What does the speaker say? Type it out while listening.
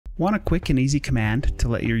Want a quick and easy command to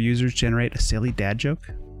let your users generate a silly dad joke?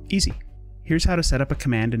 Easy. Here's how to set up a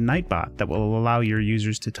command in Nightbot that will allow your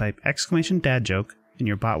users to type !dadjoke and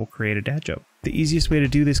your bot will create a dad joke. The easiest way to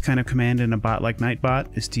do this kind of command in a bot like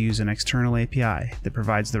Nightbot is to use an external API that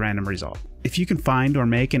provides the random result. If you can find or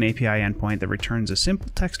make an API endpoint that returns a simple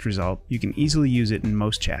text result, you can easily use it in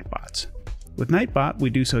most chatbots. With Nightbot,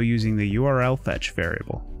 we do so using the URL fetch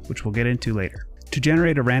variable, which we'll get into later. To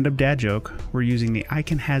generate a random dad joke, we're using the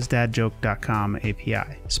icanhasdadjoke.com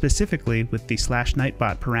API, specifically with the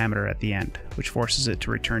 /Nightbot parameter at the end, which forces it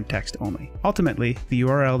to return text only. Ultimately, the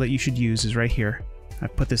URL that you should use is right here.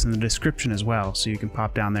 I've put this in the description as well, so you can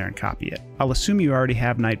pop down there and copy it. I'll assume you already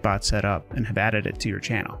have Nightbot set up and have added it to your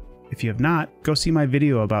channel. If you have not, go see my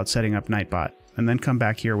video about setting up Nightbot, and then come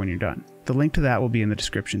back here when you're done. The link to that will be in the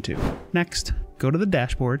description too. Next, go to the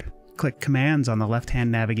dashboard, click Commands on the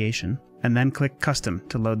left-hand navigation, and then click Custom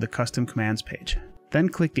to load the Custom Commands page. Then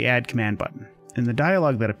click the Add Command button. In the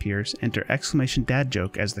dialog that appears, enter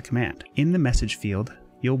 !dadjoke as the command. In the message field,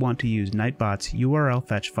 you'll want to use Nightbot's URL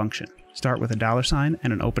fetch function. Start with a $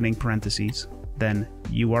 and an opening parentheses, then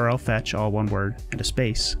URL fetch, all one word, and a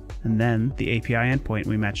space, and then the API endpoint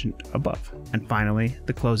we mentioned above, and finally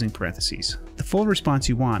the closing parentheses. The full response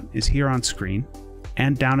you want is here on screen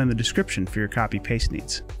and down in the description for your copy-paste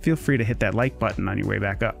needs. Feel free to hit that like button on your way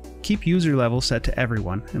back up. Keep user level set to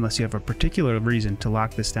everyone unless you have a particular reason to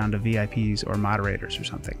lock this down to VIPs or moderators or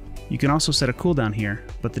something. You can also set a cooldown here,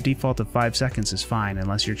 but the default of 5 seconds is fine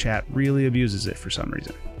unless your chat really abuses it for some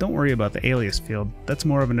reason. Don't worry about the alias field, that's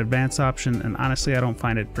more of an advanced option and honestly I don't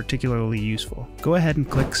find it particularly useful. Go ahead and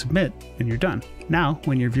click submit and you're done. Now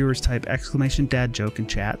when your viewers type !dadjoke in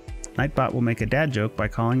chat, Nightbot will make a dad joke by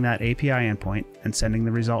calling that API endpoint and sending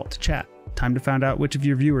the result to chat. Time to find out which of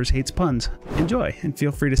your viewers hates puns. Enjoy, and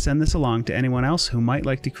feel free to send this along to anyone else who might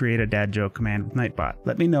like to create a dad joke command with Nightbot.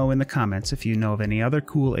 Let me know in the comments if you know of any other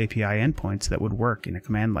cool API endpoints that would work in a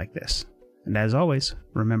command like this. And as always,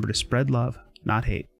 remember to spread love, not hate.